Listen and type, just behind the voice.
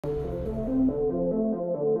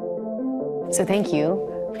So thank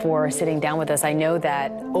you for sitting down with us. I know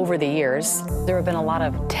that over the years, there have been a lot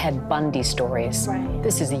of Ted Bundy stories. Right.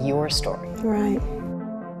 This is your story. Right.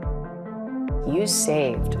 You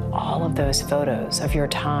saved all of those photos of your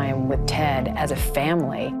time with Ted as a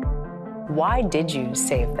family. Why did you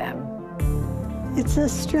save them? It's a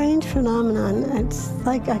strange phenomenon. It's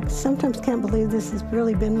like I sometimes can't believe this has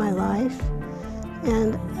really been my life.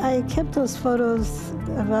 And I kept those photos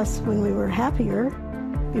of us when we were happier,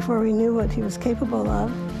 before we knew what he was capable of.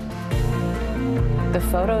 The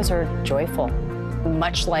photos are joyful,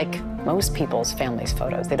 much like most people's family's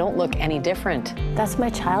photos. They don't look any different. That's my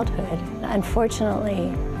childhood.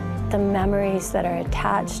 Unfortunately, the memories that are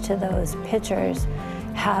attached to those pictures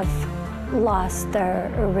have lost their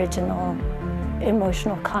original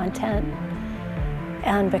emotional content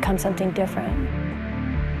and become something different.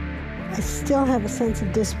 I still have a sense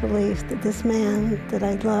of disbelief that this man that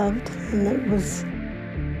I loved and that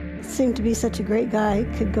seemed to be such a great guy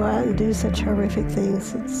could go out and do such horrific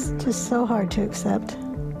things. It's just so hard to accept.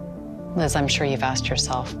 Liz, I'm sure you've asked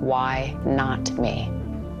yourself, why not me?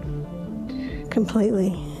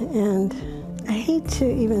 Completely. And I hate to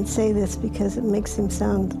even say this because it makes him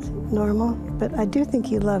sound normal, but I do think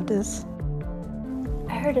he loved us.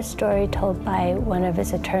 I heard a story told by one of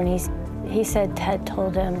his attorneys. He said Ted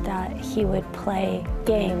told him that he would play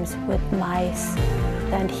games with mice,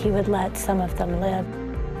 and he would let some of them live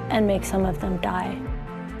and make some of them die.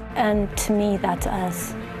 And to me, that's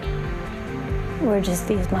us. We're just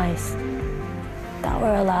these mice that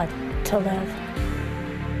were allowed to live.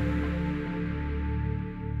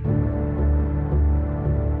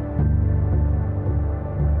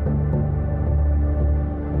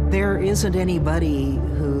 There isn't anybody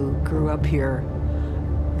who grew up here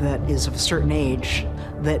that is of a certain age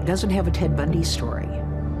that doesn't have a Ted Bundy story.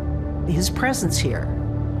 His presence here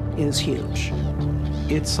is huge.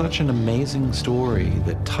 It's such an amazing story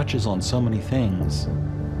that touches on so many things.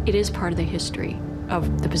 It is part of the history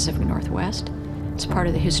of the Pacific Northwest. It's part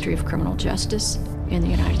of the history of criminal justice in the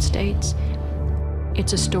United States.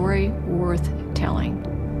 It's a story worth telling.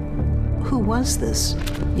 Who was this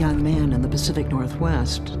young man in the Pacific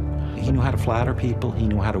Northwest? He knew how to flatter people. He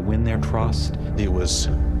knew how to win their trust. He was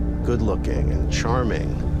good-looking and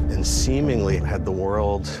charming and seemingly had the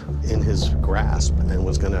world in his grasp and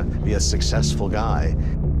was going to be a successful guy.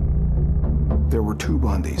 There were two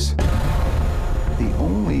Bundys. The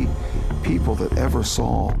only people that ever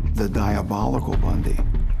saw the diabolical Bundy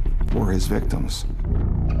were his victims.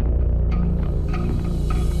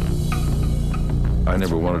 I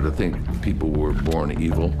never wanted to think people were born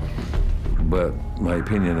evil, but my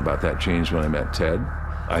opinion about that changed when I met Ted.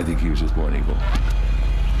 I think he was just born evil.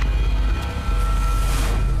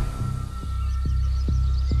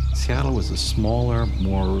 Seattle was a smaller,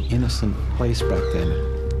 more innocent place back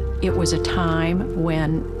then. It was a time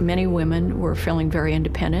when many women were feeling very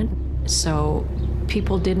independent, so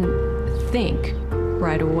people didn't think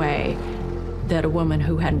right away that a woman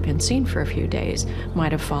who hadn't been seen for a few days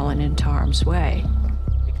might have fallen into harm's way.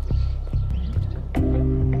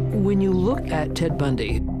 When you look at Ted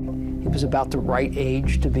Bundy, he was about the right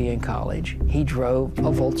age to be in college. He drove a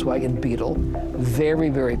Volkswagen Beetle, very,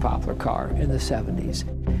 very popular car in the 70s.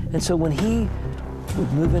 And so when he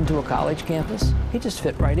would move into a college campus, he just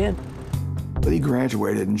fit right in. But he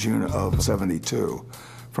graduated in June of '72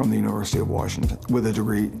 from the University of Washington with a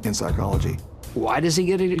degree in psychology. Why does he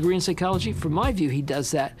get a degree in psychology? From my view, he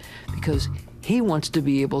does that because he wants to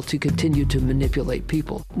be able to continue to manipulate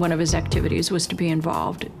people. One of his activities was to be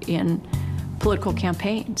involved in political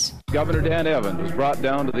campaigns. Governor Dan Evans was brought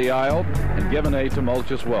down to the aisle and given a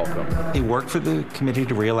tumultuous welcome. He worked for the committee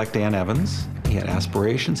to re-elect Dan Evans. He had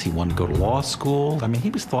aspirations. He wanted to go to law school. I mean, he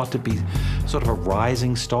was thought to be sort of a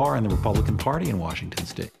rising star in the Republican Party in Washington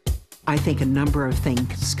State. I think a number of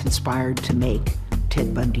things conspired to make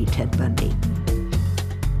Ted Bundy Ted Bundy.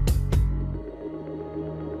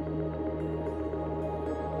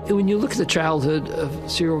 When you look at the childhood of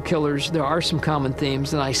serial killers, there are some common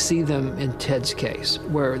themes, and I see them in Ted's case,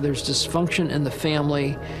 where there's dysfunction in the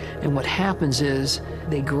family, and what happens is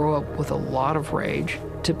they grow up with a lot of rage,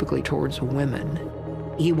 typically towards women.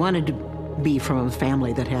 He wanted to be from a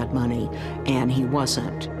family that had money, and he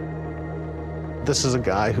wasn't. This is a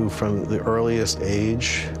guy who, from the earliest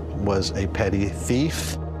age, was a petty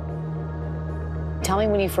thief. Tell me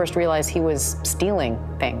when you first realized he was stealing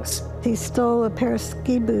things. He stole a pair of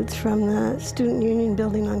ski boots from the Student Union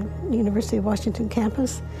building on University of Washington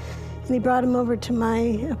campus, and he brought them over to my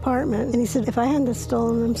apartment. And he said if I hadn't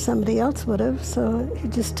stolen them, somebody else would have, so he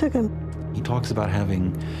just took them. He talks about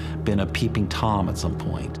having been a peeping Tom at some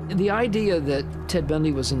point. The idea that Ted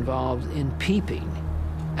Bundy was involved in peeping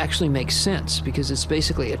actually makes sense because it's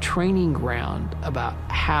basically a training ground about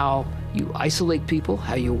how you isolate people,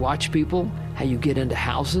 how you watch people, how you get into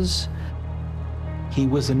houses. He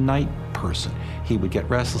was a night person. He would get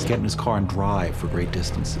restless, get in his car and drive for great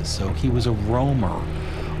distances. So he was a roamer,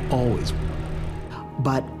 always.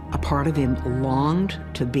 But a part of him longed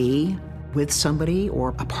to be with somebody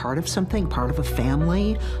or a part of something, part of a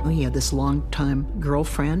family. He had this longtime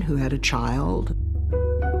girlfriend who had a child.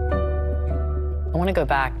 I want to go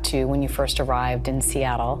back to when you first arrived in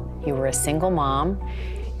Seattle. You were a single mom.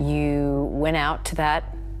 You went out to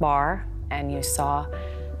that bar and you saw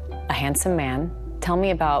a handsome man. Tell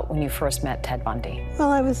me about when you first met Ted Bundy.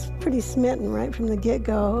 Well, I was pretty smitten right from the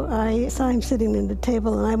get-go. I saw him sitting at the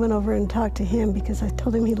table and I went over and talked to him because I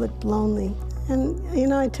told him he looked lonely. And, you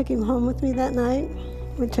know, I took him home with me that night,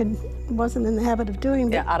 which I wasn't in the habit of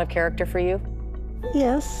doing. Yeah, out of character for you?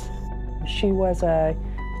 Yes. She was a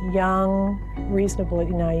young, reasonably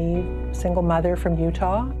naive single mother from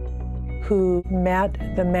Utah who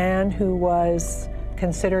met the man who was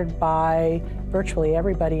considered by virtually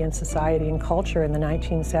everybody in society and culture in the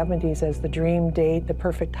 1970s as the dream date, the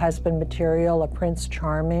perfect husband material, a Prince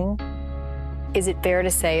Charming. Is it fair to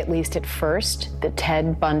say, at least at first, that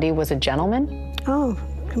Ted Bundy was a gentleman? Oh,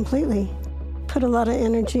 completely. Put a lot of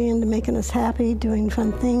energy into making us happy, doing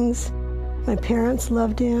fun things. My parents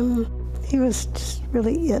loved him. He was just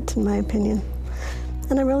really it, in my opinion.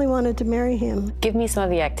 And I really wanted to marry him. Give me some of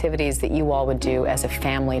the activities that you all would do as a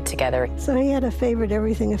family together. So he had a favorite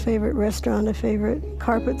everything, a favorite restaurant, a favorite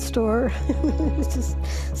carpet store. It was just,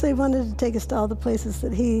 so he wanted to take us to all the places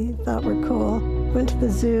that he thought were cool. Went to the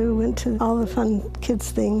zoo, went to all the fun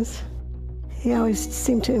kids things. He always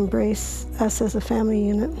seemed to embrace us as a family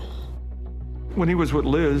unit. When he was with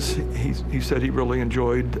Liz, he said he really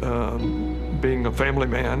enjoyed being a family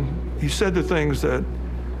man. He said the things that,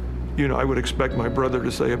 you know, I would expect my brother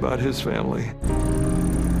to say about his family.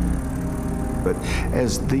 But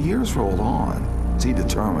as the years rolled on, he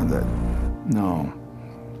determined that, no,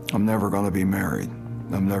 I'm never going to be married.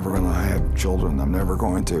 I'm never going to have children. I'm never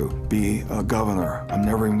going to be a governor. I'm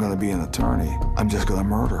never even going to be an attorney. I'm just going to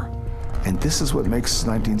murder. And this is what makes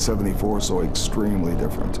 1974 so extremely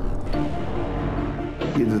different.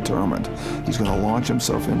 He determined he's going to launch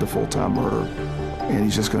himself into full-time murder, and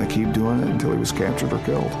he's just going to keep doing it until he was captured or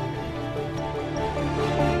killed.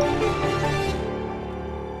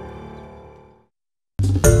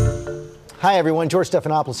 Hi everyone, George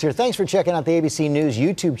Stephanopoulos here. Thanks for checking out the ABC News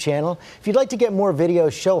YouTube channel. If you'd like to get more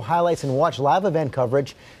videos, show highlights, and watch live event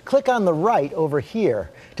coverage, click on the right over here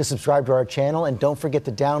to subscribe to our channel, and don't forget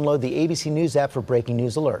to download the ABC News app for breaking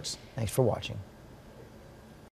news alerts. Thanks for watching.